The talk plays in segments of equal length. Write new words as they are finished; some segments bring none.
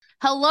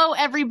Hello,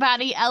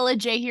 everybody. Ella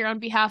J here on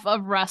behalf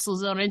of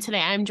WrestleZone, and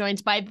today I'm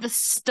joined by the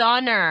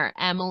stunner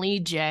Emily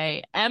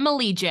J.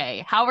 Emily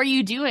J, how are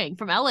you doing?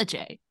 From Ella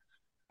J.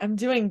 I'm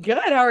doing good.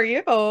 How are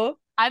you?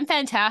 I'm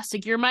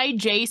fantastic. You're my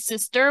J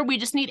sister. We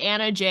just need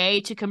Anna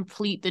J to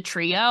complete the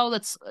trio.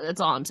 That's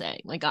all I'm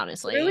saying. Like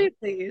honestly. Literally,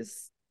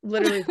 please.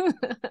 Literally.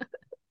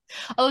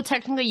 Although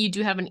technically you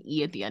do have an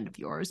E at the end of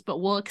yours, but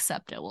we'll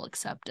accept it. We'll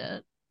accept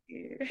it.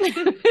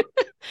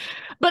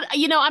 But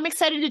I'm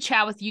excited to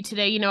chat with you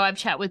today. I've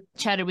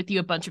chatted with you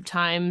a bunch of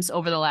times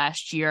over the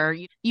last year.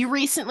 You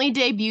recently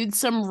debuted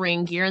some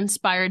ring gear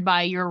inspired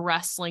by your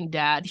wrestling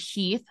dad,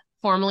 Heath,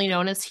 formerly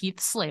known as Heath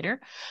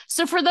Slater.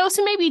 So for those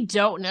who maybe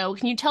don't know,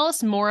 can you tell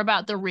us more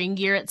about the ring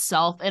gear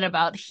itself and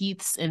about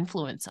Heath's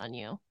influence on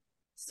you?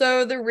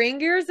 So the ring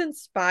gear is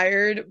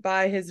inspired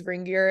by his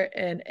ring gear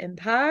and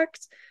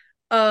Impact.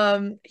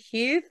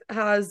 Heath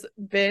has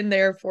been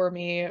there for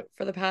me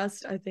for the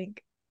past, I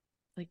think,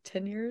 like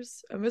 10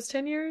 years, almost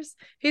 10 years.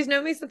 He's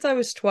known me since I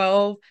was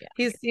 12. Yeah.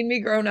 He's seen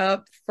me grown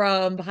up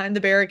from behind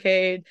the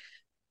barricade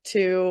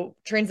to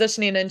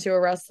transitioning into a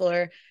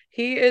wrestler.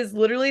 He is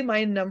literally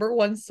my number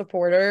one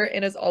supporter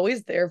and is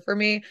always there for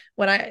me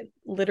when I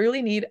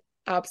literally need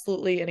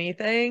absolutely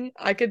anything.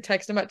 I could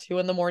text him at 2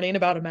 in the morning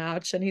about a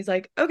match and he's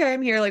like, okay,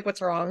 I'm here. Like,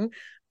 what's wrong?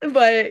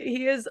 But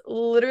he is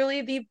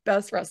literally the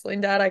best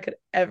wrestling dad I could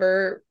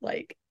ever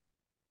like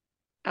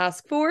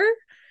ask for.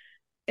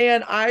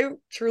 And I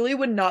truly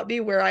would not be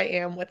where I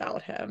am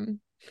without him.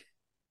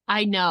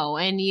 I know.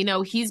 And,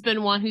 he's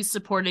been one who's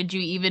supported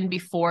you even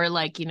before,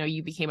 like,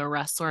 you became a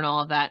wrestler and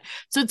all of that.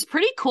 So it's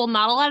pretty cool.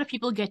 Not a lot of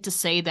people get to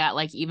say that,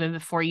 like, even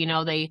before,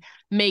 they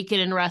make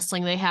it in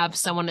wrestling, they have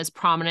someone as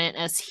prominent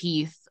as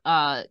Heath,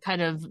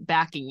 kind of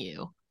backing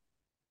you.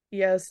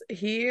 Yes,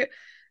 he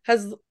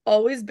has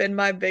always been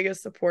my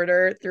biggest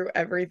supporter through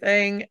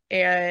everything.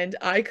 And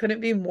I couldn't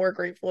be more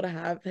grateful to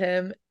have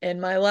him in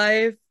my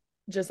life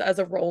just as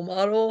a role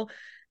model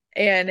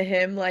and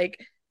him like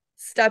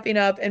stepping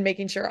up and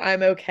making sure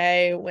I'm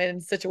okay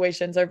when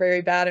situations are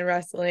very bad in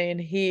wrestling.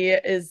 He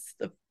is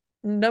the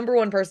number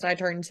one person I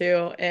turn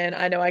to. And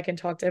I know I can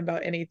talk to him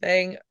about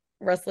anything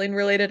wrestling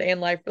related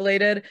and life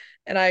related.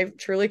 And I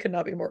truly could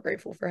not be more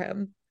grateful for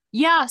him.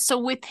 Yeah, so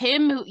with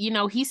him,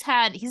 he's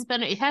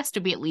been, it has to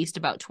be at least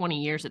about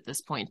 20 years at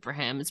this point for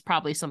him. It's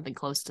probably something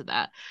close to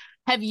that.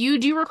 Do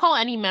you recall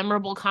any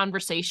memorable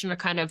conversation or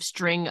kind of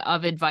string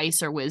of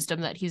advice or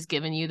wisdom that he's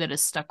given you that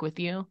has stuck with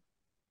you?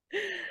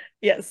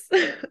 Yes.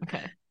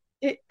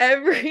 Okay.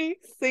 Every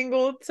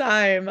single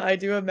time I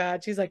do a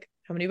match, he's like,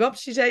 how many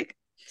bumps you take?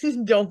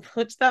 Don't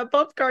punch that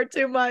bump card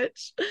too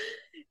much.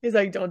 He's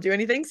like, don't do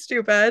anything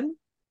stupid.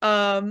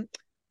 Um,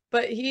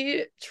 but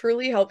he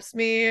truly helps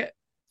me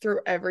through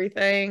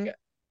everything.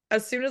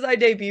 As soon as I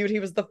debuted, he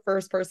was the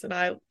first person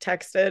I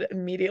texted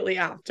immediately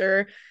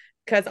after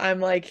because I'm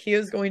like, he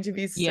is going to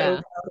be so Yeah.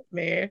 proud of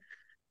me.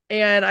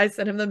 And I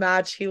sent him the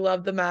match. He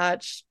loved the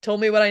match,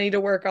 told me what I need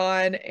to work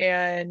on,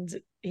 and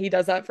he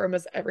does that for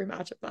almost every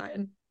match of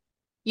mine.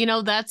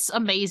 That's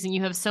amazing.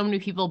 You have so many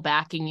people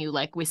backing you,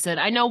 like we said.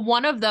 I know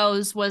one of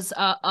those was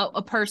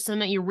a person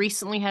that you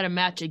recently had a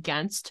match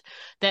against,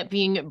 that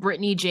being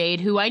Brittany Jade,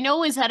 who I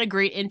know has had a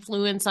great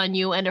influence on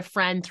you and a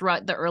friend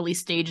throughout the early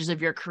stages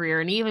of your career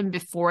and even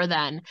before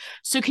then.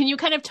 So, can you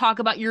kind of talk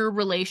about your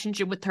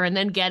relationship with her and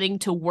then getting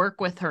to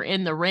work with her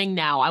in the ring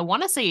now? I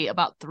want to say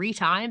about 3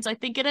 times, I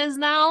think it is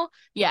now.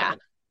 Yeah. Yeah.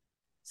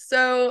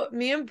 So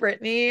me and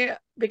Brittany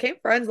became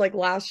friends like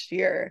last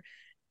year.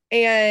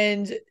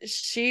 And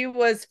she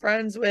was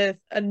friends with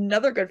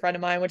another good friend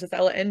of mine, which is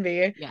Ella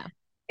Envy. Yeah.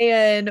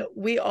 And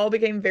we all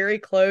became very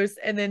close.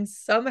 And then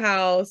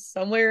somehow,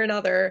 some way or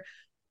another,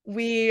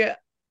 we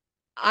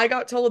I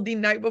got told the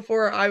night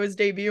before I was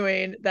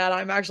debuting that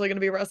I'm actually going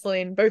to be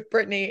wrestling both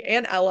Brittany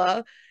and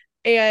Ella.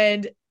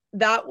 And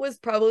that was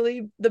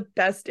probably the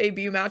best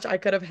debut match I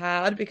could have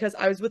had because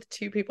I was with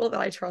two people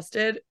that I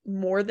trusted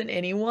more than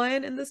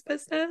anyone in this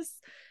business.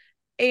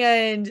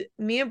 And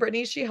me and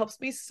Brittany, she helps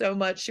me so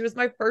much. She was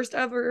my first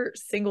ever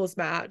singles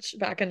match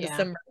back in Yeah.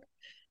 December.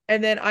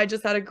 And then I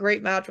just had a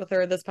great match with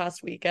her this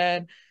past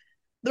weekend.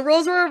 The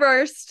roles were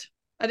reversed.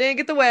 I didn't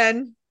get the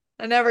win.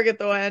 I never get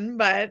the win,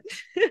 but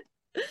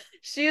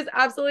she is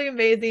absolutely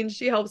amazing.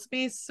 She helps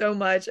me so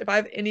much. If I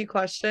have any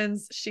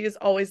questions, she is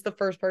always the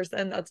first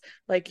person that's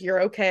like,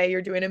 you're okay.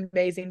 You're doing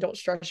amazing. Don't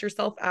stress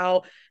yourself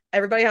out.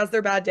 Everybody has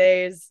their bad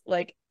days.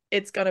 Like,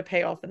 it's going to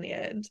pay off in the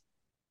end.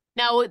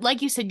 Now,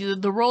 like you said,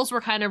 the roles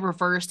were kind of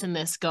reversed in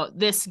this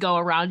go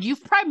around.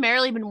 You've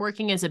primarily been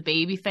working as a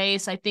baby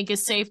face, I think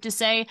is safe to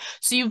say.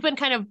 So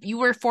you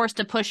were forced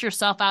to push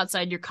yourself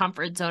outside your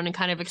comfort zone and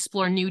kind of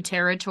explore new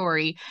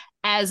territory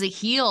as a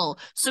heel.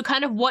 So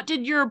kind of what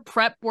did your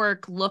prep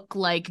work look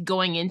like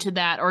going into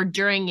that or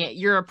during it,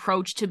 your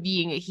approach to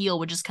being a heel,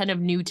 which is kind of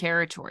new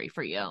territory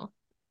for you?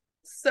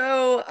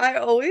 So I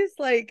always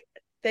like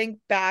think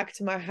back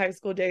to my high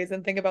school days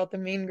and think about the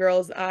mean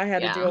girls I had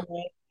to Yeah. deal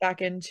with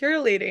back in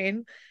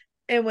cheerleading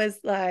and was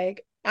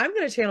like, I'm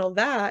gonna channel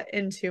that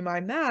into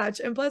my match.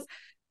 And plus,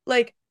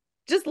 like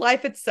just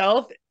life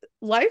itself,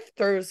 life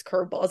throws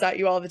curveballs at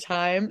you all the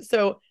time.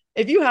 So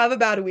if you have a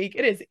bad week,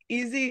 it is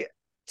easy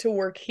to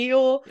work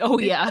heel. Oh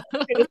It's yeah.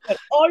 easy to put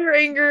all your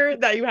anger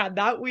that you had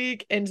that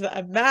week into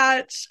a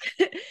match.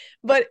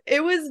 But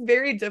it was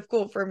very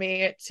difficult for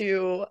me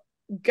to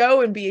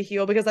go and be a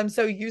heel because I'm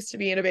so used to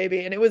being a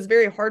baby. And it was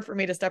very hard for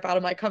me to step out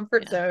of my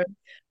comfort Yeah. zone.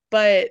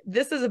 But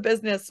this is a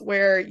business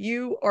where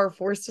you are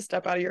forced to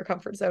step out of your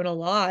comfort zone a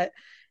lot.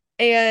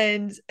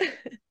 And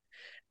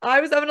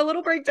I was having a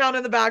little breakdown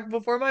in the back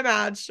before my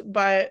match,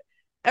 but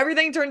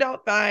everything turned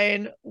out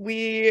fine.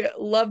 We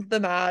loved the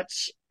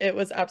match. It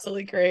was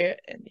absolutely great.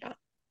 And yeah.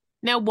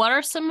 Now, what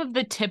are some of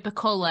the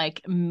typical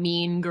like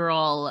mean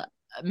girl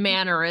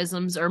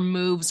mannerisms or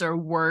moves or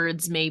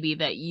words maybe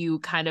that you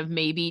kind of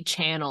maybe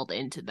channeled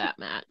into that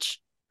match?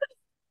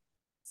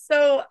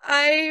 So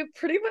I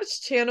pretty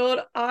much channeled,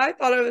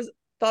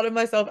 thought of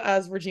myself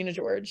as Regina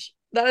George.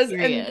 And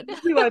Period. that's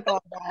who I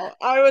thought about.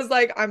 I was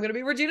like, I'm gonna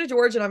be Regina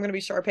George and I'm gonna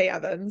be Sharpay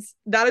Evans.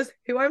 That is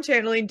who I'm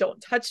channeling.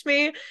 Don't touch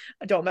me.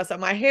 Don't mess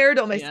up my hair.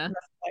 Don't mess Yeah. up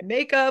my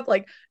makeup.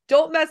 Like,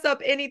 don't mess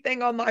up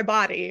anything on my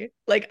body.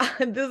 Like,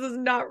 this is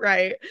not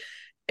right.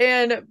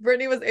 And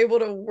Brittany was able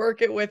to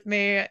work it with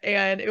me,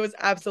 and it was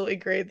absolutely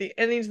great. The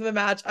ending to the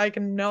match, I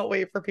cannot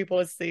wait for people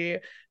to see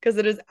because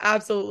it is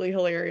absolutely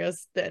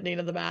hilarious, the ending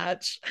of the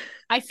match.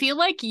 I feel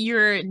like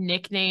your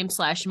nickname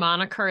slash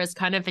moniker is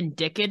kind of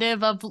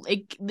indicative of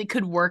it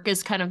could work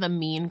as kind of the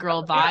mean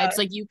girl Yeah, vibes.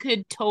 Like you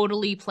could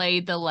totally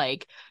play the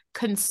like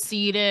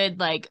conceited,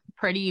 like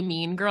pretty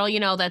mean girl,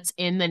 that's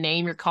in the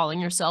name. You're calling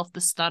yourself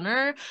the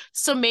stunner.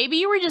 So maybe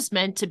you were just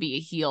meant to be a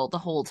heel the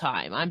whole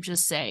time. I'm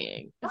just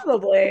saying.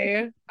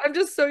 probably. I'm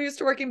just so used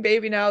to working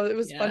baby now. It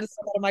was fun Yeah. to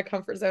step out of my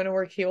comfort zone and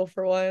work heel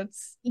for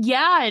once.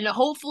 Yeah, and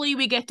hopefully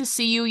we get to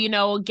see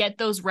you, get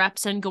those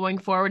reps in going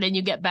forward and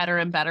you get better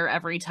and better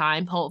every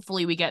time.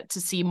 Hopefully we get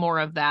to see more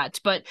of that.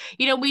 But,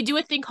 we do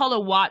a thing called a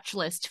watch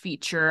list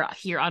feature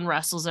here on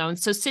WrestleZone.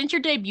 So since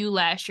your debut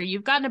last year,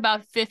 you've gotten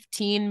about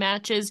 15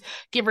 matches,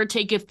 give or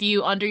take a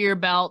few under your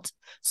belt.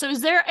 So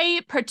is there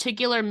a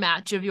particular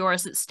match of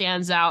yours that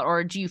stands out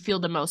or do you feel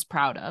the most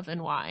proud of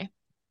and why?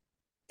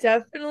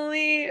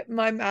 Definitely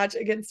my match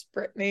against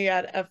Brittany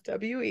at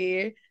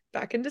FWE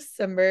back in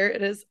December.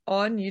 It is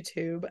on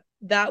YouTube.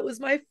 That was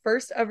my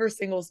first ever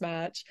singles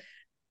match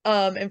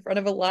in front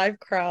of a live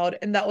crowd,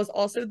 and that was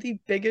also the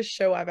biggest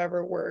show I've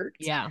ever worked.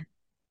 Yeah.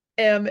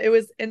 It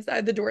was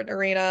inside the Dorton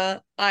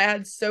Arena. I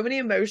had so many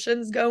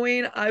emotions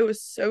going. I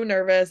was so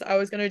nervous. I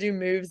was going to do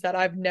moves that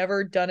I've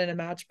never done in a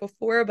match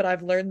before, but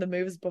I've learned the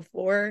moves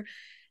before.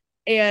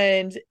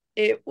 And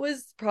it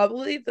was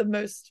probably the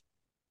most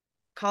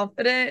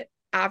confident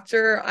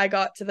after I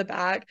got to the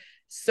back.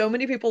 So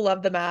many people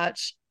loved the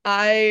match.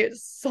 I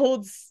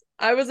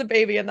was a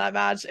baby in that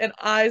match and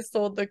I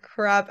sold the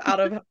crap out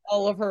of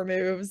all of her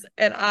moves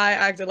and I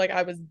acted like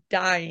I was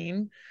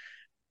dying.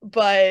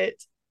 But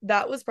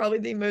that was probably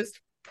the most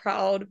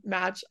proud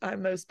match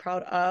I'm most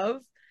proud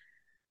of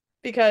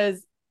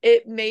because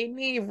it made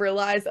me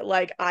realize that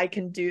like I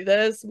can do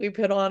this. We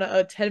put on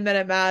a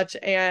 10-minute match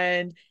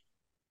and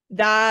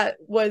that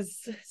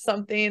was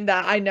something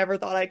that I never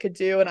thought I could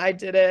do and I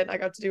did it. I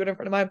got to do it in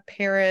front of my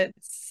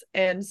parents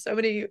and so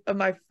many of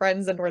my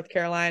friends in North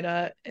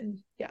Carolina and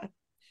yeah.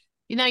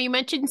 You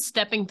mentioned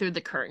stepping through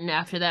the curtain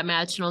after that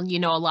match,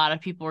 and a lot of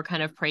people were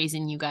kind of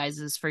praising you guys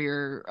for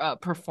your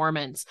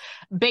performance.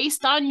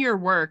 Based on your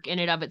work in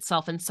and of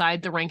itself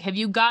inside the ring, have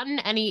you gotten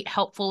any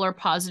helpful or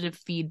positive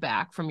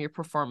feedback from your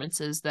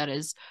performances that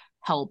has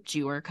helped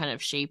you or kind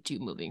of shaped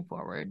you moving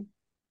forward?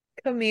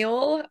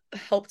 Camille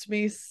helped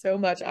me so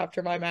much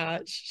after my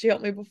match. She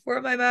helped me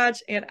before my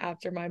match and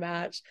after my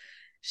match.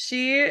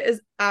 She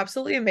is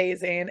absolutely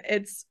amazing.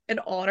 It's an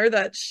honor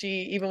that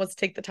she even wants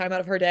to take the time out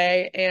of her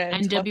day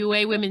and talk.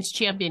 NWA Women's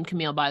Champion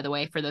Camille, by the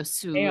way, for those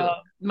who Yeah,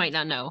 might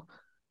not know.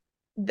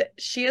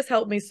 she has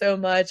helped me so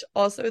much.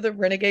 Also, the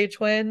Renegade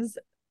twins,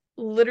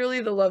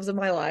 literally the loves of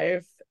my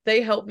life.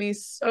 They helped me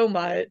so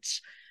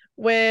much.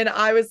 When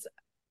I was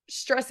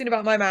stressing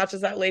about my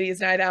matches at Ladies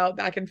Night Out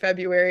back in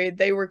February,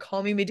 they were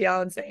calming me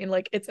down, saying,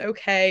 like, it's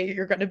okay.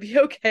 You're going to be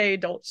okay.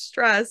 Don't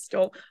stress.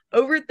 Don't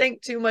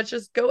overthink too much.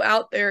 Just go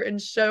out there and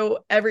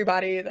show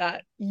everybody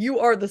that you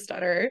are the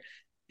stunner.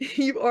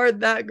 You are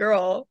that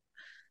girl.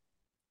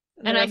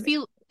 And And they I have me.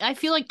 feel I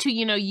feel like too,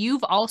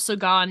 you've also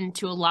gone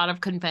to a lot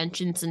of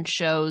conventions and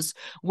shows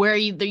where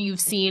you've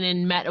seen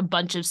and met a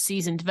bunch of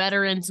seasoned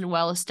veterans and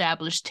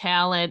well-established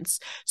talents.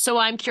 So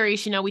I'm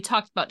curious, we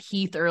talked about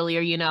Heath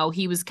earlier,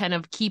 he was kind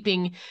of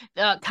keeping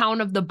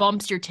count of the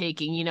bumps you're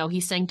taking,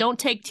 he's saying don't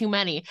take too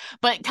many,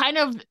 but kind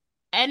of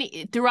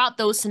any throughout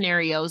those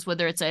scenarios,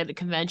 whether it's at a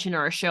convention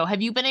or a show,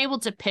 have you been able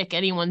to pick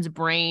anyone's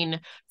brain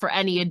for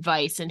any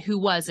advice and who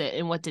was it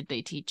and what did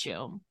they teach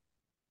you?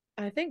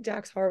 I think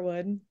Dax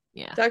Harwood.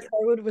 Yeah. Dax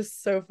Harwood was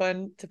so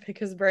fun to pick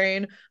his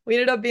brain. We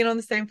ended up being on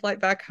the same flight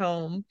back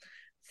home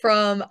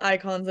from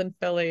Icons in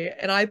Philly,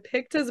 and I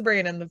picked his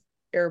brain in the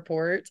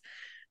airport.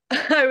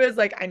 I was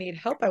like, I need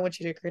help. I want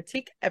you to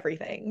critique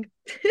everything.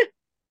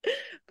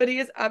 But he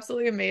is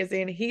absolutely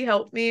amazing. He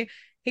helped me.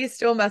 He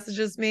still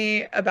messages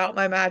me about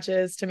my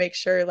matches to make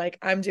sure like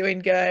I'm doing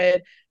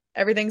good.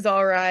 everything's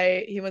all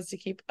right. He wants to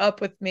keep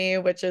up with me,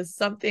 which is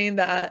something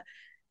that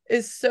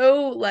is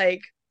so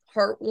like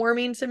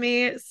heartwarming to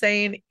me,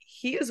 saying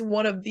he is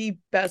one of the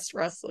best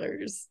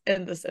wrestlers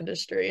in this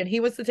industry and he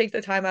wants to take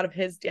the time out of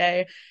his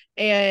day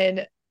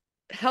and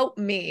help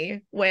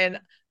me when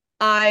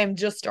I'm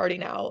just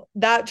starting out.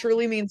 That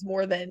truly means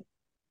more than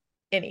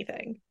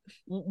anything.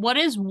 What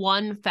is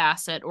one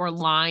facet or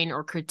line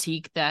or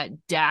critique that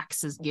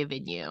Dax has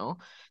given you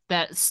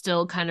that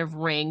still kind of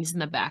rings in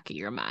the back of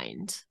your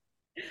mind?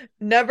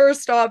 Never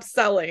stop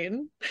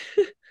selling.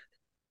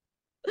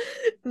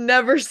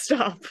 Never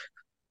stop.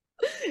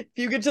 If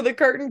you get to the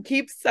curtain,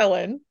 keep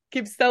selling.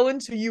 Keep selling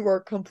till you are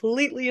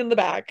completely in the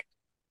back.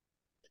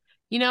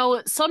 You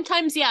know,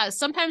 sometimes, yeah,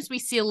 sometimes we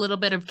see a little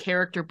bit of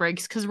character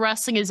breaks because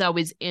wrestling is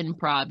always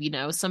improv, you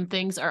know, some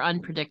things are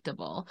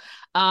unpredictable.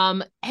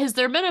 Has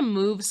there been a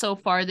move so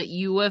far that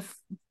you have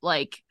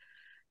like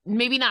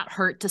maybe not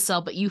hurt to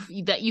sell, but you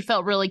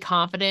felt really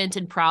confident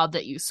and proud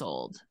that you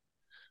sold?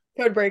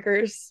 Code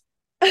breakers.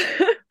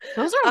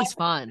 Those are always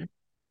fun.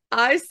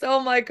 I sell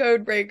my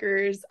code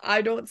breakers.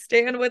 I don't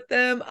stand with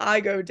them.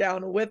 I go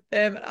down with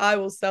them. I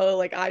will sell it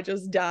like I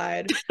just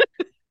died.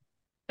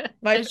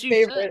 My As you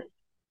should.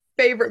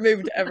 favorite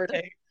move to ever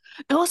take.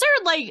 Those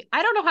are like,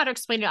 I don't know how to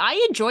explain it.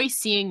 I enjoy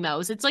seeing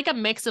those. It's like a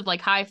mix of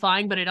like high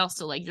flying, but it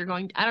also like you're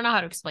going, I don't know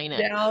how to explain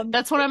it. Down.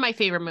 That's one of my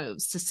favorite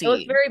moves to It was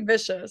see. very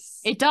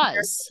vicious. It Very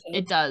does. It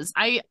vicious. does.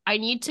 I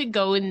need to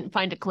go and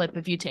find a clip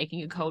of you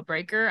taking a code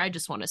breaker. I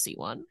just want to see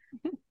one.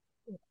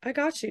 I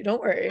got you. Don't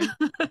worry.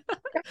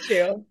 Got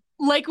you.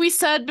 Like we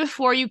said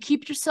before, you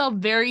keep yourself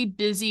very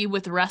busy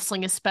with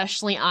wrestling,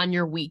 especially on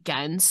your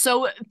weekends.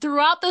 So,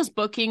 throughout those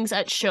bookings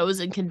at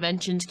shows and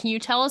conventions, can you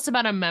tell us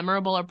about a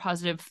memorable or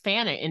positive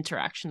fan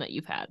interaction that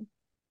you've had?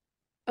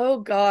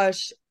 Oh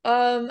gosh.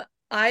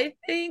 I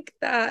think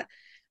that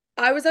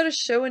I was at a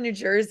show in New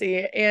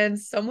Jersey and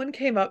someone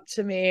came up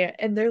to me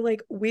and they're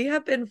like, "We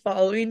have been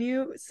following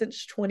you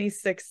since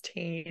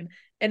 2016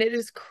 and it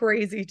is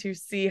crazy to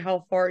see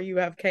how far you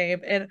have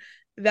came." And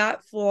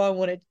that full on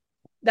wanted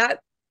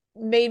that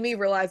made me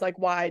realize like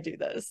why I do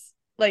this.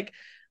 Like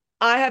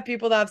I have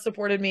people that have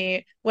supported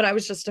me when I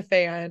was just a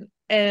fan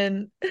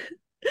and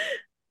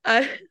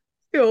I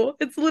you,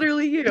 it's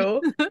literally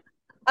you.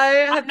 I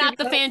have Not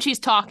people the that fan she's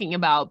talking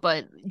about,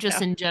 but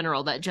just yeah. in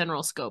general, that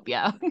general scope.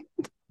 Yeah.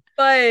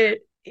 But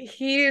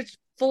he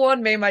full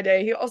on made my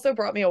day. He also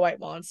brought me a white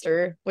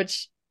monster,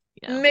 which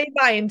Yeah. made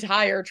my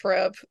entire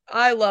trip.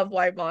 I love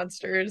white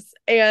monsters.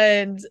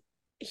 And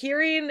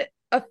hearing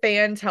a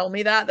fan tell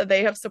me that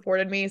they have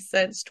supported me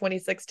since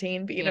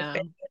 2016, being a Yeah.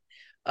 fan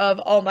of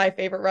all my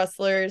favorite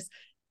wrestlers,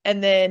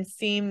 and then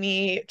seeing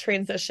me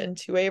transition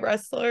to a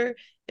wrestler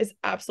is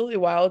absolutely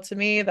wild to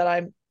me that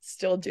I'm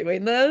still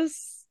doing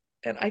this.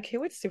 And I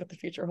can't wait to see what the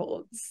future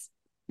holds.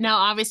 Now,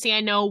 obviously,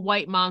 I know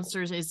White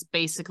Monsters is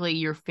basically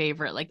your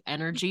favorite like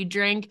energy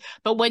drink,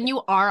 but when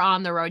you are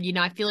on the road, you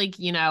know, I feel like,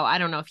 you know, I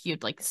don't know if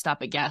you'd like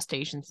stop at gas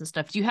stations and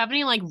stuff. Do you have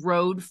any like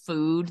road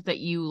food that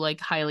you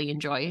like highly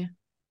enjoy?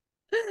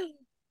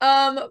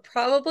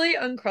 Probably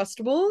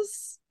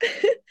Uncrustables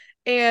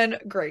and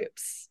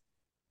grapes.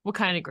 What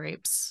kind of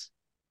grapes?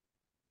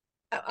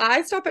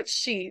 I stop at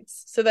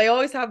Sheets, so they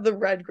always have the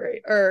red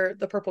grape or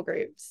the purple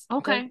grapes. They're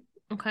Okay.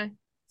 Okay.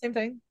 same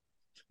thing.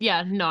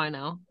 Yeah, no, I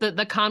know.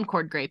 The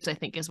Concord grapes, I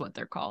think, is what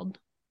they're called.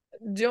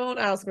 Don't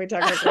ask me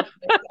technical.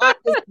 I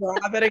just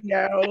grab it and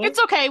go.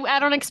 It's okay. I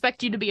don't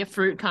expect you to be a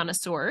fruit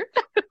connoisseur.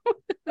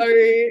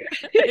 Sorry.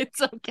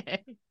 It's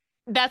okay.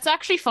 That's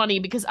actually funny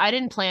because I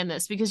didn't plan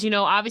this because you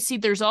know obviously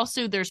there's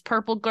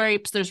purple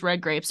grapes, there's red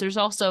grapes, there's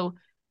also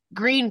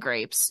green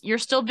grapes. You're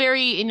still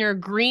very in your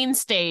green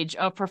stage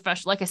of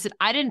professional. Like I said,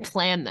 I didn't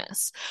plan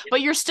this,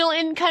 but you're still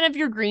in kind of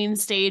your green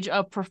stage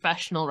of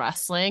professional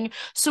wrestling.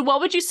 So what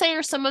would you say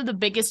are some of the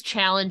biggest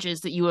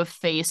challenges that you have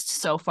faced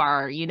so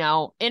far? You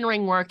know,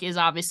 in-ring work is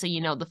obviously,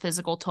 you know, the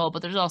physical toll,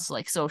 but there's also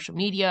like social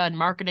media and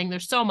marketing.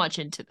 There's so much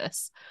into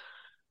this.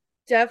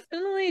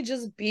 Definitely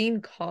just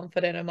being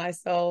confident in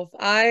myself.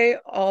 I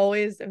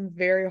always am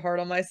very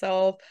hard on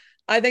myself.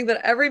 I think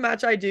that every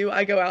match I do,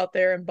 I go out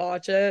there and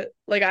botch it.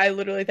 Like I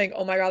literally think,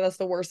 oh my God, that's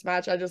the worst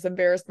match. I just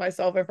embarrassed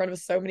myself in front of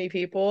so many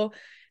people.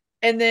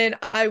 And then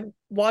I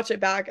watch it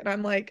back and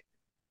I'm like,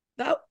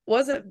 that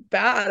wasn't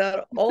bad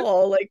at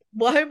all. Like,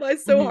 why am I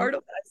so Mhm. hard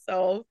on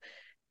myself?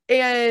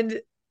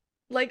 And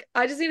like,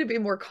 I just need to be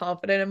more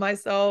confident in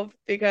myself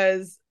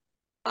because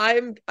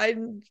I'm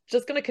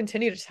just gonna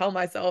continue to tell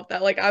myself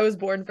that like I was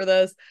born for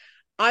this.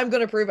 I'm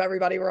gonna prove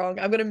everybody wrong.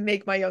 I'm gonna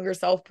make my younger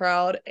self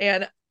proud.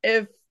 And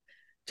if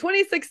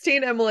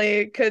 2016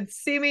 Emily could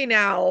see me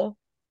now,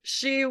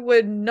 she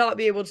would not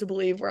be able to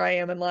believe where I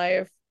am in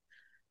life.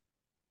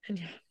 And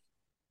yeah,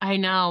 I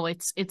know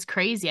it's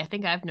crazy. I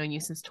think I've known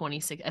you since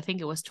 26. I think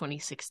it was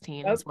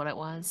 2016 yep. is what it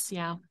was.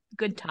 Yeah,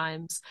 good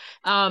times.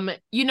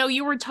 You know,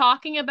 you were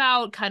talking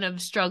about kind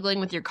of struggling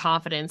with your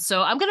confidence.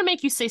 So I'm going to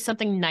make you say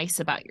something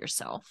nice about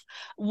yourself.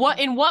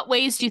 In what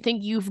ways do you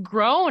think you've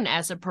grown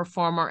as a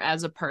performer,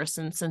 as a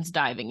person since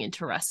diving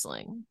into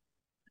wrestling?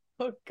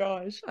 Oh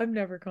gosh, I'm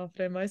never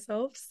confident in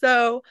myself.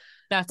 So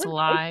That's a one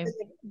lie.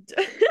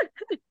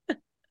 nice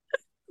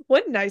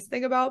one nice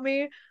thing about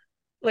me,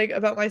 like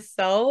about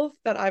myself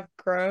that I've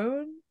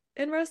grown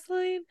in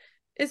wrestling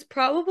is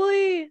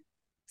probably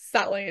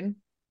selling.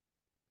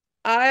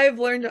 I've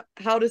learned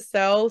how to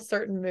sell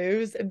certain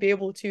moves and be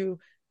able to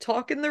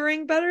talk in the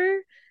ring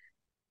better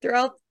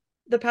throughout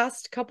the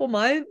past couple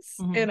months.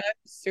 Mhm. And I'm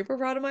super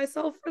proud of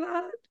myself for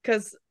that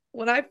because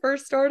when I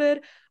first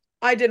started,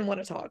 I didn't want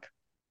to talk.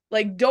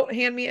 Like, don't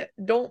tell me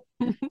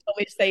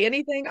to say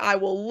anything. I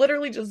will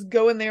literally just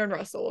go in there and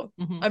wrestle.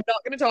 Mhm. I'm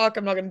not going to talk.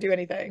 I'm not going to do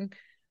anything.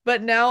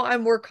 But now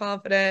I'm more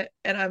confident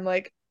and I'm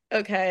like,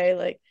 okay,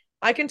 like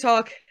I can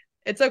talk.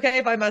 It's okay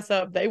if I mess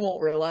up. They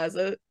won't realize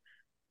it.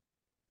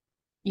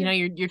 You know,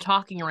 you're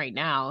talking right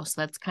now,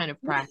 so that's kind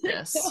of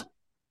practice.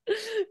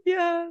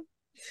 Yeah.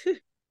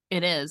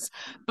 It is.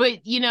 But,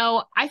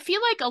 I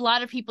feel like a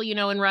lot of people,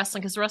 in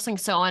wrestling, because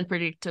wrestling's so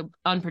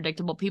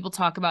unpredictable, people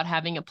talk about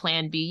having a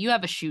plan B. You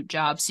have a shoot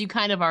job, so you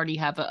kind of already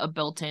have a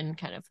built-in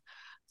kind of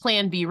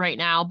plan B right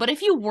now. But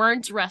if you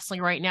weren't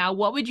wrestling right now,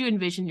 what would you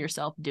envision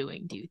yourself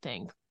doing, do you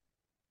think?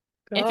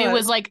 If it God.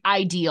 was like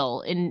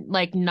ideal and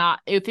like not,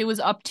 if it was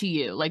up to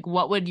you, like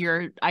what would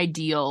your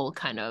ideal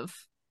kind of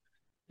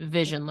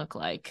vision look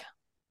like?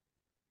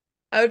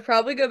 I would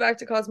probably go back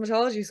to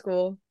cosmetology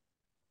school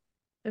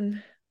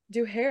and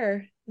do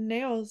hair,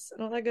 nails,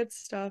 and all that good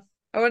stuff.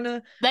 Then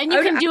I you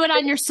would can do it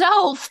on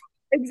yourself.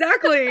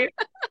 exactly.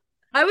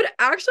 I would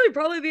actually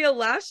probably be a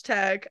lash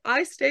tech.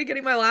 I stay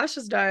getting my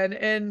lashes done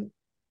and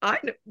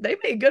they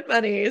make good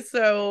money,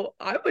 so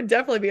I would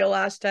definitely be a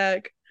lash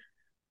tech.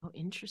 Oh,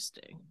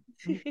 interesting.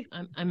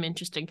 I'm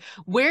interesting.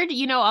 Where do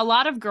a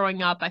lot of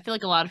growing up, I feel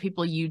like a lot of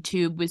people,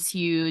 YouTube was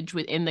huge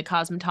within the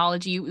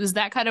cosmetology. Was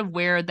that kind of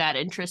where that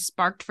interest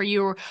sparked for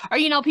you? Or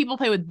people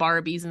play with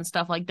Barbies and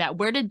stuff like that.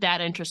 Where did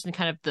that interest in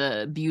kind of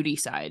the beauty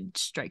side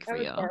strike I for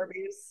was you?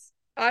 Barbies.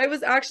 I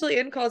was actually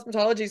in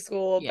cosmetology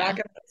school Yeah. back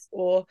in high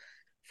school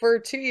for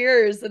 2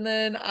 years, and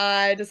then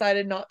I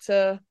decided not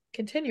to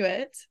continue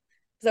it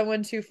because I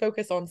wanted to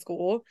focus on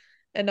school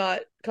and not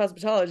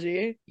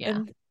cosmetology. Yeah.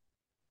 And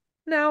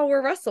now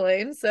we're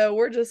wrestling, so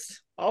we're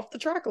just off the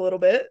track a little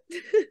bit.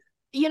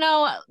 you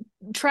know,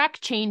 track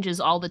changes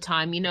all the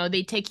time.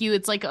 They take you,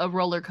 it's like a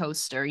roller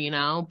coaster,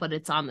 but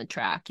it's on the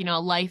track.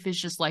 Life is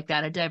just like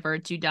that. It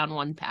diverts you down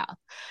one path.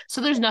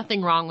 So there's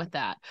nothing wrong with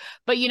that.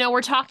 But,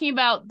 we're talking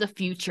about the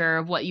future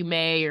of what you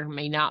may or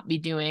may not be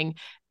doing.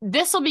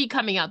 This will be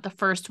coming out the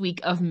first week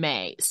of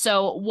May.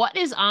 So what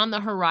is on the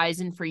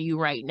horizon for you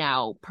right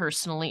now,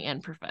 personally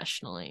and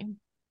professionally?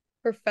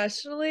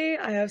 Professionally,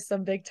 I have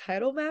some big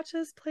title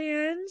matches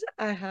planned.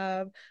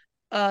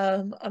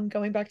 I'm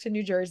going back to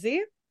New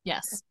Jersey.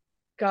 Yes.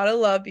 Gotta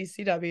love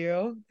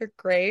BCW. They're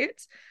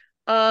great.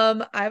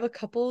 I have a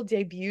couple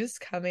debuts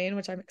coming,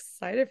 which I'm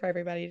excited for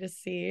everybody to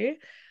see.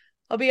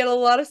 I'll be at a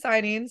lot of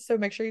signings, so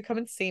make sure you come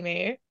and see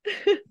me.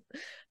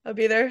 I'll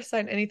be there,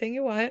 sign anything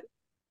you want.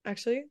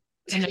 Actually,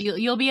 I know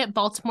you'll be at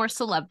Baltimore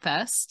Celeb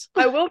Fest.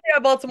 I will be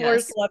at Baltimore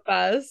Yes. Slut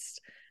Fest.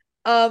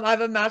 I have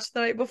a match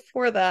the night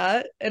before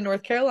that in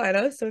North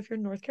Carolina. So if you're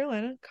in North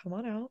Carolina, come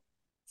on out.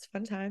 It's a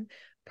fun time.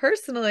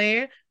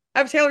 Personally, I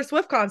have a Taylor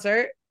Swift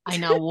concert. I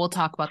know. We'll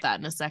talk about that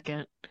in a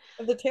second.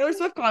 The Taylor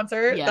Swift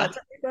concert Yeah. that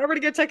took me forever to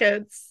get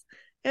tickets.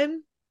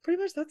 And pretty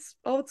much that's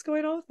all that's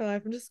going on with my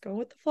life. I'm just going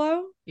with the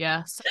flow.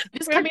 Yes.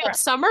 This coming up,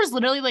 summer is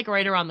literally like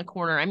right around the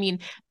corner. I mean,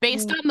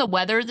 based on the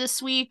weather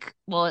this week,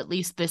 well, at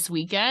least this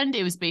weekend,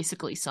 it was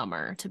basically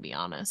summer, to be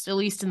honest, at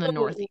least in the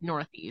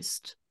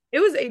northeast. It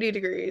was 80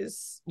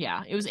 degrees.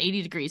 Yeah, it was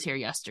 80 degrees here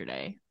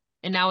yesterday,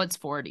 and now it's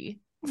 40.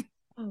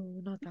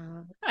 Oh, not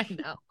that. I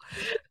know.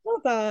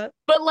 Not that.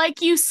 But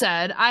like you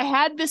said, I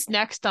had this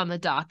next on the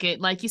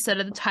docket. Like you said,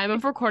 at the time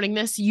of recording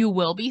this, you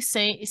will be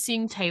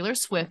seeing Taylor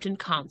Swift in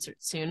concert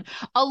soon.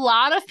 A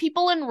lot of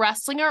people in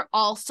wrestling are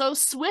also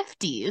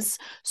Swifties.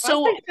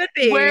 So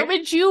where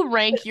would you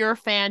rank your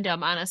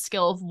fandom on a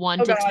scale of 1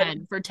 to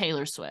 10 for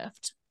Taylor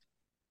Swift?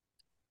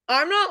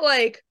 I'm not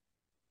like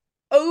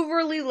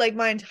overly like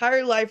my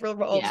entire life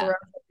revolves around Taylor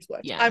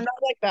Swift. Yeah. I'm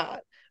not like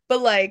that.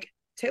 But like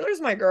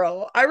Taylor's my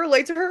girl. I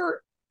relate to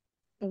her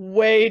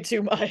way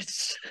too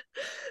much.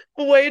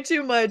 Way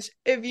too much.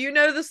 If you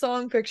know the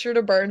song Picture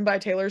to Burn by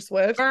Taylor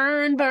Swift,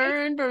 burn,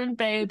 burn, burn,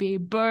 baby,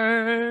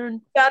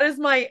 burn. That is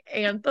my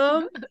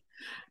anthem.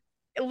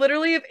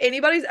 Literally, if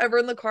anybody's ever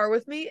in the car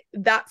with me,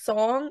 that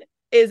song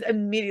is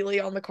immediately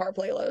on the car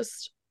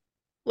playlist.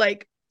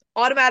 Like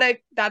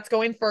automatic, that's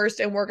going first,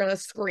 and we're gonna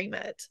scream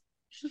it.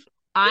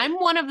 I'm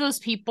one of those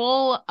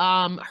people.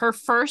 Her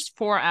first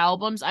 4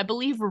 albums, I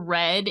believe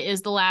Red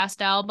is the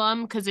last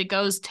album because it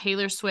goes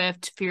Taylor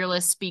Swift,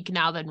 Fearless, Speak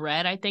Now, then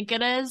Red, I think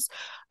it is.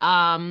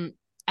 I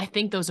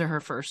think those are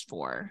her first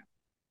 4.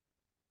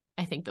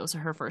 But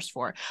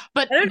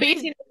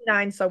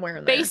 1999 somewhere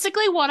in there.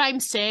 Basically, what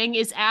I'm saying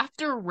is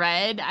after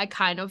Red, I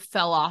kind of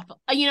fell off.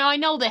 I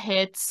know the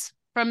hits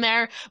from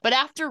there, but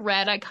after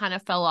Red, I kind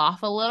of fell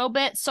off a little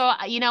bit. So,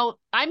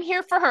 I'm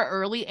here for her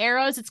early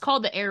eras. It's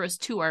called the Eras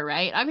Tour,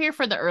 right? I'm here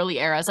for the early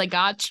eras. I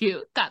got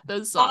you. Got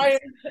those songs.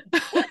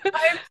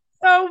 I'm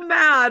so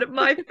mad.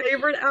 My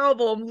favorite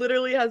album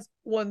literally has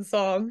one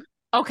song.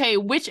 Okay,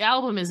 which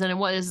album is it and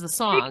what is the Speak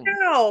song?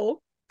 Now.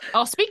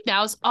 Oh, Speak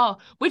Now's. Oh,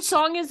 which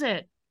song is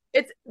it?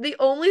 It's the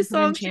only Is it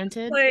song she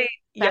Enchanted? played.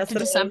 Back Yes, to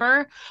it is.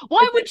 December? Why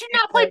It's would you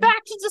not play Enchanted.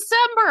 Back to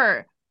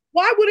December?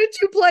 Why wouldn't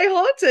you play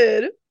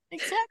Haunted?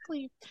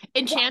 Exactly. Hold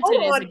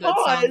Enchanted is a on, good song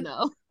pause,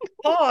 though.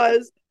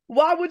 pause.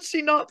 Why would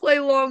she not play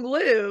Long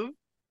Live?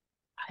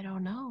 I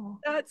don't know.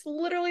 That's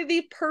literally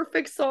the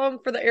perfect song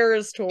for the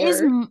Eras Is tour.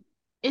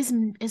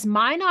 m- is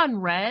mine on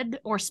Red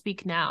or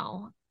Speak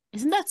Now?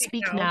 Isn't that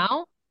Speak Speak Now.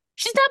 Now?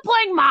 She's not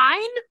playing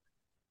mine.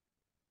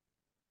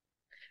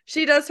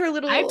 She does her I have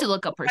to little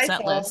look up her surprise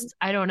set song. list.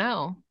 I don't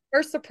know.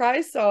 Her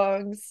surprise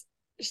songs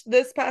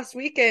this past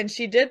weekend.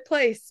 She did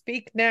play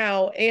Speak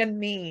Now and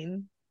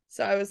Mean.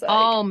 So I was like,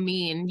 Oh,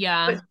 Mean, but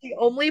yeah. she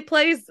only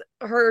plays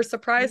her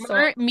surprise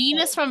song. Mean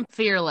is from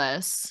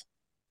Fearless.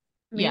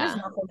 Mean is Yeah.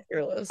 not from I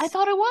Fearless.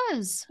 thought it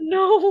was.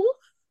 No,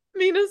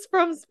 Mean is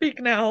from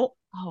Speak Now.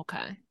 Oh,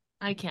 okay.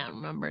 I can't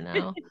remember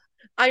now.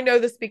 I know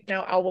the Speak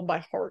Now album by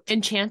heart.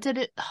 Enchanted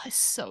it is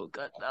so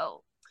good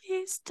though.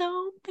 Please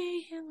don't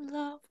be in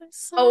love with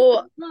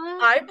Oh,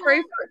 someone I pray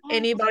for else.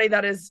 anybody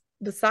that is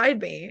beside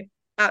me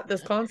at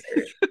this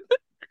concert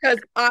because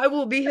I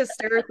will be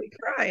hysterically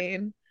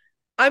crying.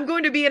 I'm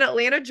going to be in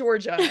Atlanta,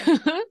 Georgia,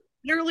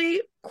 nearly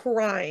I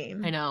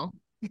crying. know.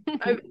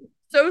 I'm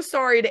so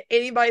sorry to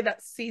anybody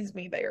that sees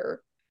me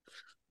there.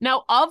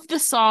 Now, of the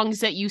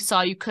songs that you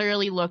saw, you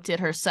clearly looked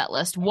at her set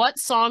list. What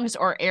songs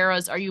or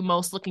eras are you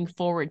most looking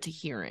forward to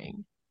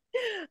hearing?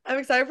 I'm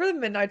excited for the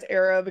Midnight's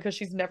era because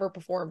she's never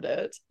performed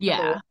it,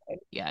 number Yeah. one.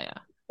 Yeah, yeah.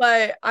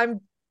 But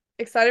I'm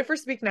excited for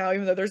Speak Now,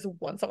 even though there's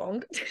one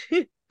song,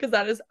 because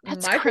that is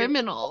That's my favorite.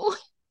 criminal.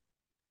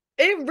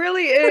 It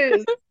really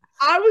is.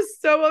 I was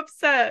so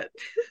upset.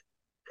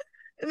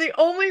 And the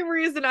only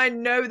reason I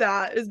know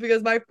that is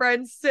because my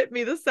friend sent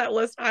me the set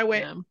list. And I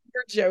went, Yeah.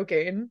 you're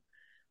joking.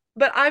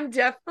 But I'm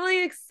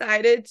definitely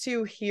excited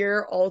to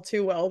hear All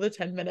Too Well, the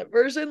 10-minute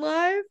version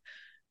live,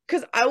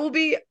 because I will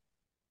be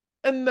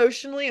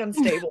emotionally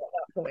unstable at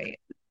that point.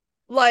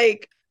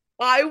 Like,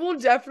 I will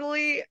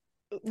definitely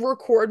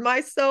record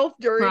myself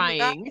during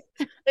that Crying.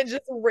 and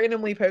just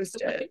randomly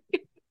post it.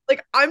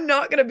 Like, I'm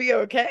not going to be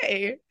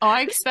okay. Oh,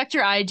 I expect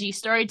your IG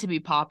story to be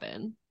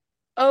popping.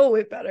 Oh,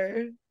 it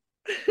better.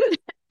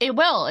 It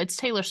will. It's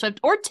Taylor Swift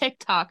or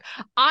TikTok.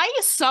 I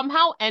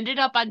somehow ended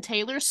up on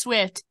Taylor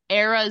Swift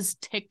era's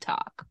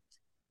TikTok.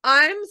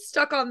 I'm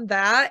stuck on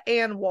that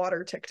and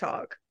water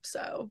TikTok.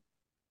 So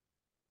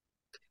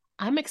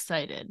I'm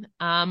excited.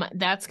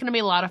 That's gonna be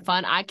a lot of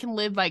fun. I can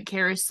live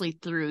vicariously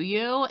through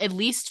you, at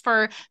least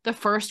for the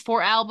first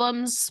four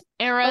albums,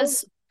 oh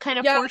eras, kind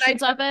of yeah,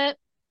 portions of it.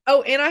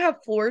 and I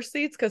have floor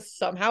seats because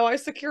somehow I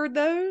secured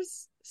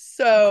those.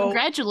 So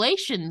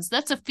Congratulations.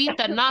 That's a feat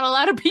that not a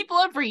lot of people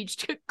have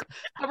reached.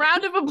 A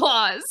round of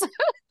applause.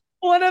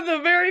 one of the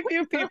very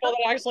few people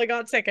that actually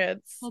got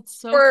tickets That's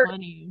so for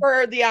funny.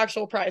 the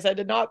actual price. I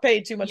did not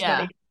pay too much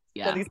money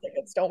Yeah. for Yeah. these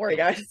tickets. Don't worry,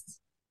 guys.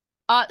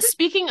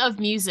 Speaking of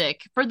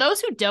music, for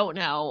those who don't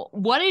know,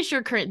 what is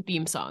your current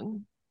theme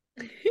song?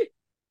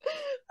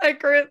 My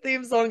current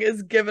theme song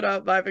is "Give It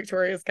Up" by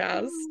Victoria's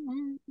Cast.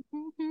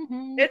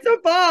 It's a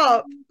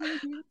bop.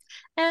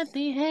 At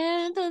the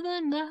end of the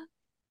night.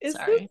 It's the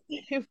Sorry.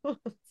 same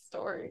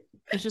story.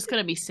 It's just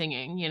gonna be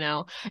singing, you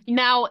know.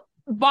 Now,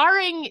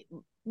 barring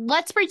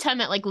let's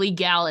pretend that like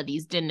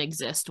legalities didn't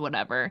exist,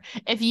 whatever.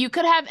 If you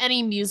could have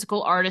any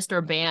musical artist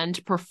or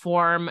band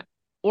perform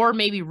or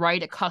maybe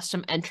write a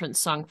custom entrance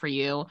song for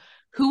you,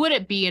 who would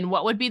it be and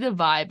what would be the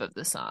vibe of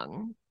the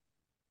song?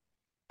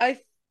 I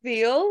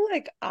feel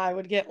like I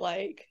would get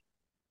like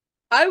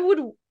I would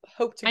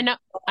hope I to know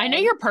I know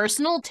God your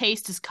personal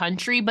taste is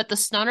country, but the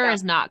stunner yeah,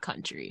 is not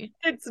country.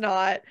 it's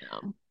not.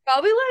 No.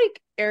 Probably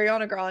like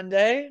Ariana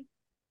Grande.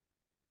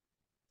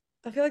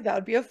 I feel like that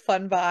would be a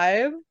fun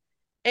vibe.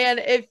 And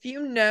if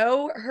you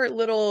know her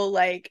little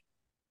like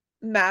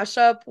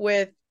mashup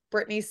with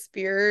Britney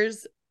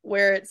Spears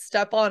where it's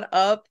Step On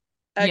Up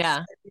X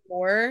Yeah.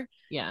 More,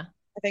 Yeah.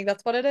 I think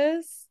that's what it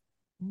is.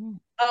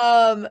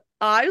 Mm,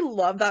 I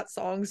love that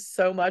song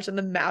so much and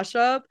the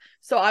mashup.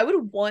 So I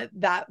would want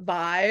that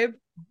vibe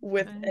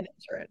with okay. an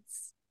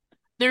entrance.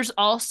 There's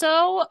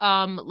also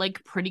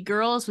like Pretty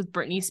Girls with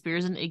Britney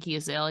Spears and Iggy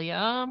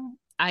Azalea.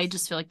 I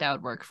just feel like that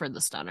would work for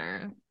the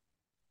stunner.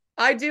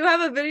 I do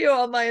have a video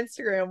on my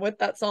Instagram with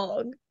that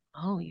song.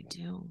 Oh, you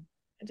do.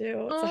 I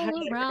do. It's a All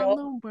highlight around reel.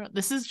 the world.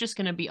 This is just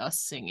gonna be us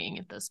singing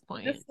at this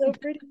point. It's so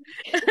pretty.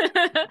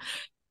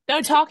 Now,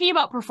 talking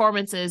about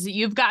performances,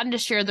 you've gotten to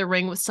share the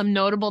ring with some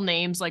notable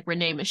names like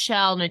Renee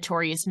Michelle,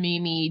 Notorious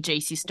Mimi,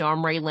 JC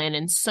Storm, Ray Lynn,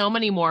 and so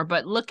many more.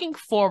 But looking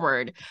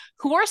forward,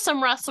 who are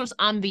some wrestlers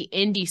on the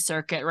indie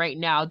circuit right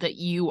now that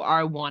you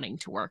are wanting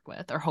to work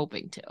with or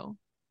hoping to?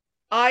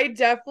 I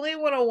definitely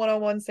want a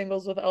one-on-one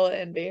singles with Ella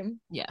and Beam.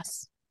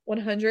 Yes.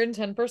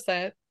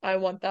 110%. I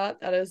want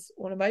that. That is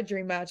one of my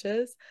dream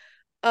matches.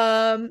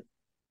 Um,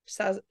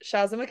 Shazza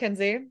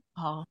McKenzie.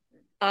 Oh,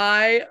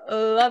 I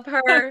love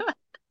her.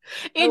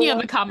 I And you have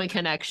love a common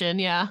connection.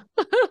 Yeah,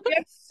 we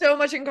have so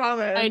much in I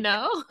common.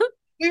 know.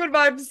 We would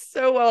vibe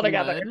so well You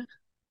together. would.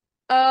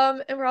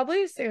 And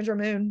probably Sandra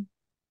Moon.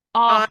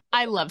 I Oh,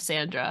 I love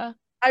Sandra.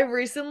 I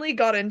recently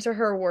got into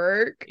her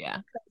work Yeah.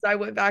 because I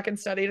went back and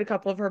studied a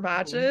couple of her Mhm.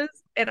 matches,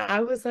 and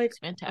I was like, It's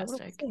I want to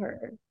fantastic. wrestle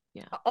her.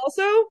 Yeah.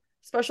 Also,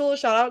 special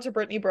shout out to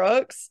Brittany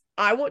Brooks.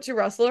 I want to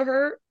wrestle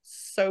her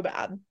so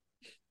bad.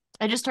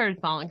 I just started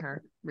following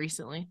her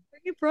recently.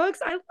 Brittany Brooks,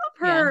 I love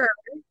Yeah. her.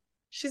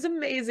 She's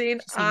amazing.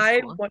 She seems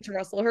I cool. want to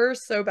wrestle her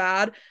so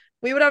bad.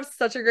 We would have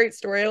such a great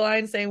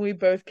storyline saying we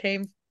both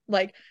came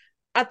like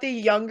at the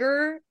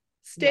younger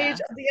stage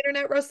Yeah. of the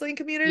internet wrestling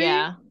community.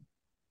 Yeah.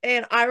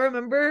 And I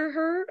remember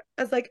her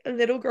as like a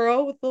little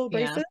girl with little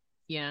Yeah. braces.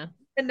 Yeah.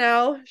 And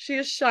now she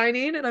is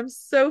shining, and I'm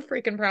so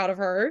freaking proud of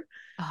her.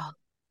 Oh,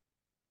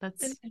 And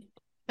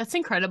that's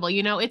incredible.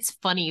 It's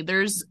funny.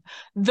 There's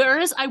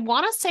I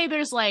want to say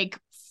there's like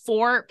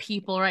four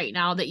people right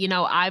now that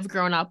I've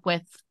grown up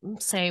with,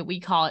 say we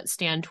call it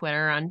Stan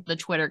Twitter on the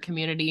Twitter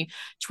community,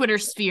 Twitter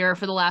sphere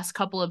for the last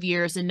couple of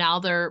years, and now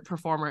they're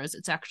performers.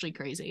 It's actually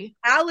crazy.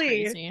 It's Allie,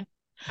 crazy.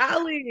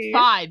 Allie,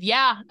 Five,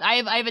 yeah. I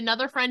have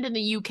another friend in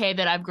the UK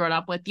that I've grown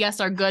up with.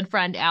 Yes, our good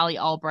friend Allie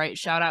Albright.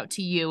 Shout out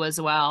to you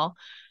as well.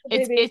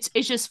 It's baby, it's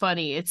it's just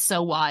funny. It's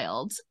so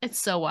wild. It's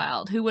so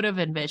wild. Who would have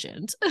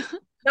envisioned?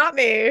 not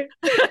me,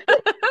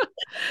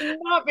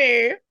 not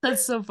me.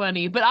 That's so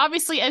funny. But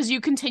obviously, as you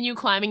continue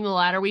climbing the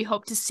ladder, we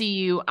hope to see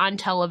you on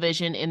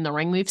television in the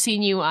ring. We've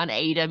seen you on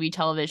AEW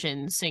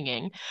television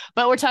singing,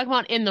 but we're talking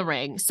about in the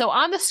ring. So,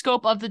 on the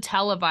scope of the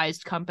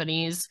televised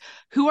companies,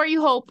 who are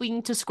you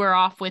hoping to square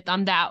off with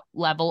on that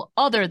level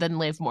other than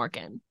Liv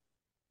Morgan?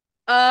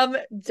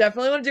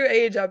 Definitely want to do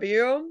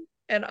AEW,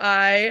 and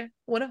I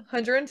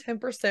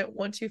 110%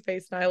 want to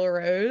face Nyla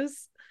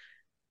Rose.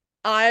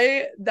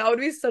 I That would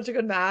be such a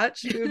good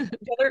match. We would put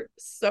together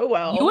so You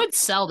well. would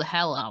sell the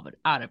hell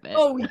out of it.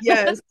 Oh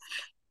yes.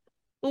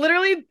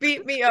 Literally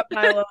beat me up,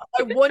 Nyla.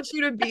 I want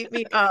you to beat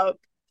me up.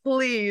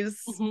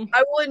 Please. Mhm.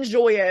 I will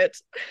enjoy it.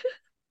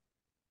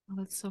 Oh,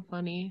 that's so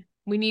funny.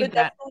 We need But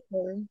that.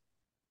 definitely.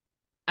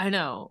 I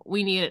know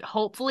we need it.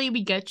 Hopefully,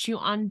 we get you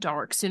on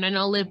Dark soon. I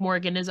know Liv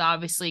Morgan is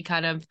obviously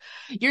kind of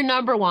your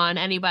number one.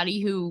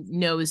 Anybody who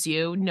knows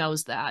you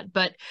knows that.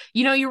 But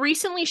you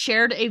recently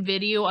shared a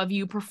video of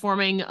you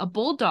performing a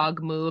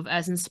bulldog move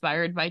as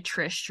inspired by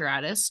Trish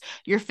Stratus.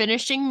 Your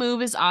finishing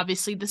move is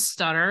obviously the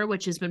stunner,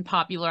 which has been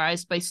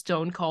popularized by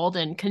Stone Cold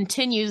and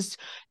continues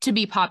to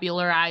be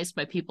popularized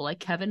by people like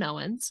Kevin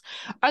Owens.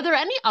 Are there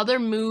any other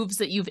moves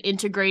that you've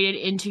integrated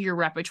into your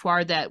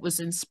repertoire that was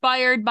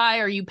inspired by,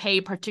 or you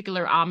pay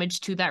particular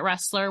homage to that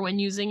wrestler when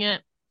using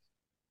it?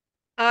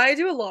 I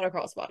do a lot of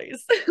crossbodies.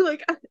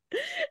 Like,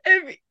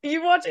 if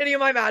you watch any of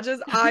my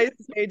matches, I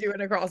stay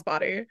doing a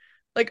crossbody.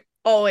 Like,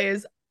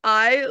 always.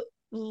 I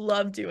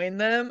love doing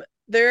them.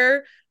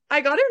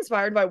 I got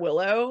inspired by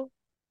Willow.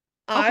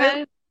 I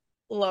Okay.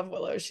 love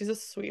Willow. She's a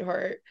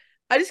sweetheart.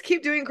 I just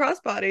keep doing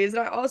crossbodies. And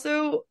I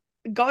also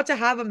got to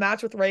have a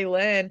match with Ray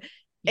Lynn.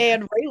 Yeah.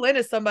 And Ray Lynn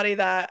is somebody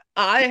that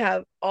I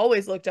have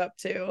always looked up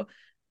to.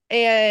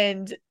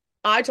 And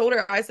I told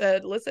her, I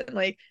said, listen,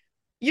 like,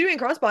 you doing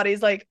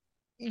crossbodies, like,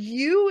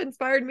 you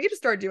inspired me to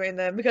start doing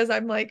them because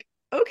I'm like,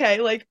 okay,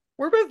 like,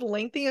 we're both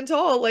lengthy and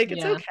tall. Like, it's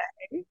Yeah.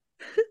 okay.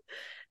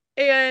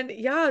 And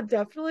yeah,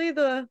 definitely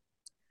the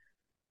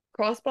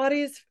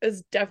crossbodies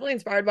is definitely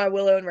inspired by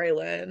Willow and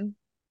Raylan.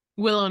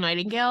 Willow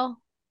Nightingale?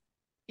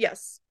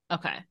 Yes.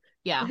 Okay.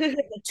 Yeah.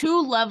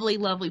 Two lovely,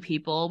 lovely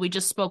people. We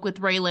just spoke with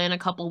Raylan a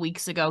couple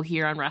weeks ago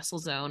here on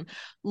WrestleZone.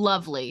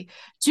 Lovely.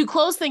 To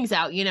close things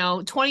out,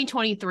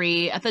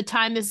 2023, at the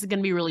time this is going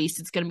to be released,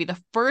 it's going to be the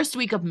first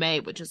week of May,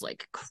 which is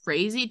like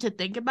crazy to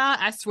think about.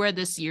 I swear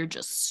this year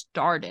just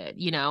started.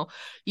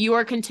 You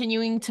are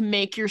continuing to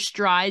make your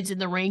strides in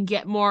the ring,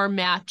 get more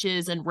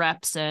matches and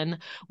reps in.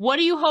 What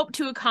do you hope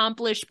to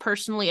accomplish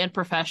personally and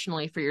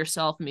professionally for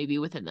yourself, maybe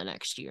within the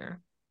next year?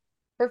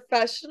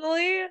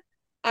 Professionally,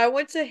 I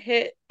want to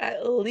hit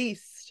at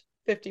least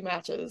 50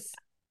 matches.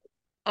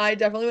 I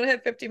definitely want to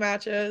hit 50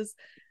 matches.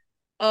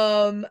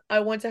 I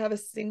want to have a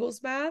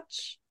singles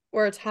match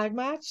or a tag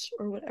match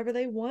or whatever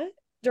they want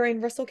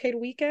during WrestleCade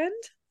weekend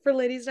for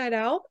Ladies Night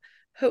Out.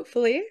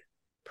 Hopefully,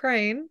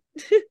 praying.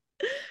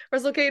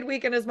 WrestleCade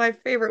weekend is my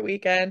favorite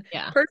weekend.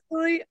 Yeah.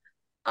 Personally,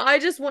 I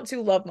just want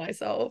to love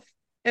myself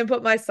and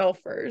put myself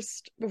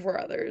first before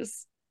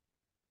others.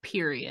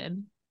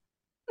 Period.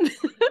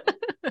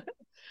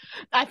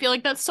 I feel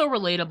like that's so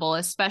relatable,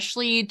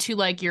 especially to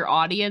like your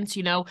audience.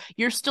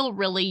 You're still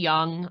really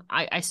young.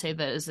 I say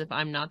that as if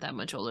I'm not that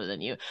much older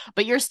than you,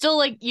 but you're still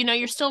like,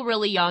 you're still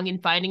really young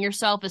and finding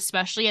yourself,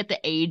 especially at the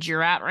age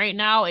you're at right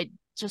now. It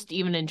just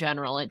even in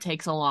general, it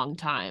takes a long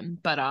time.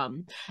 But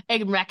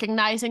and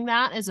recognizing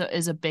that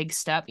is a big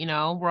step.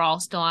 We're all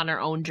still on our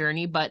own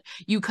journey, but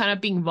you kind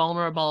of being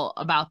vulnerable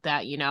about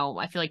that,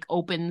 I feel like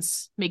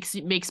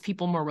makes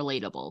people more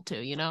relatable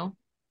too,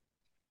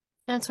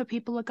 That's what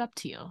people look up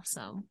to you.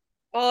 So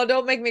Oh,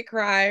 don't make me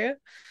cry.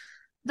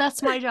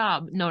 that's my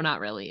job. No, not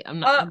really.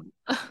 I'm not.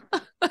 Uh,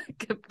 I'm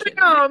kidding.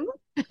 damn.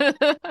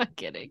 I'm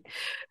kidding.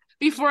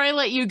 Before I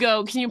let you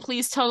go, can you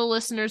please tell the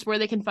listeners where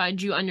they can find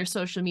you on your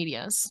social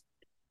medias?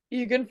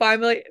 You can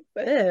find me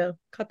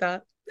cut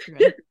that.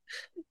 Okay.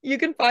 You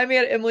can find me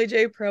at Emily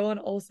J Pro on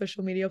all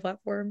social media With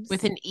platforms.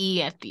 an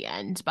E at the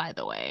end, by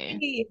the way.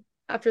 Hey,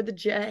 after the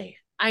J.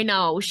 I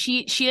know.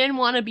 She didn't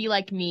want to be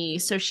like me,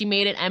 so she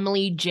made it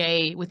Emily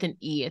J with an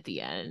E at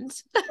the end.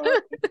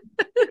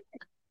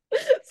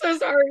 So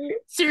sorry.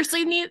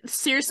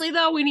 Seriously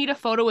though, we need a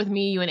photo with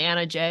me, you, and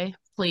Anna J.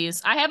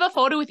 Please. I have a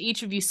photo with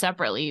each of you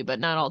separately, but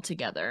not all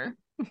together.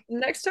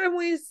 Next time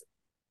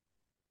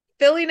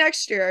Philly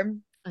next year.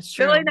 That's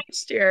Philly true.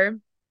 next year.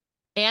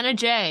 Anna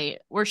J,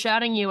 we're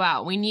shouting you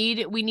out. We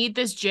need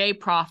this J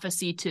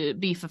prophecy to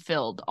be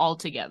fulfilled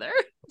altogether.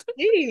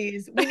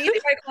 Jeez, we need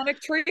the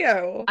iconic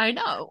trio. I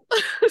know.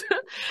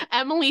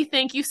 Emily,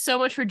 thank you so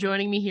much for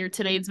joining me here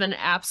today. It's been an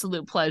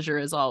absolute pleasure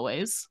as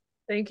always.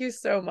 Thank you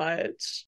so much.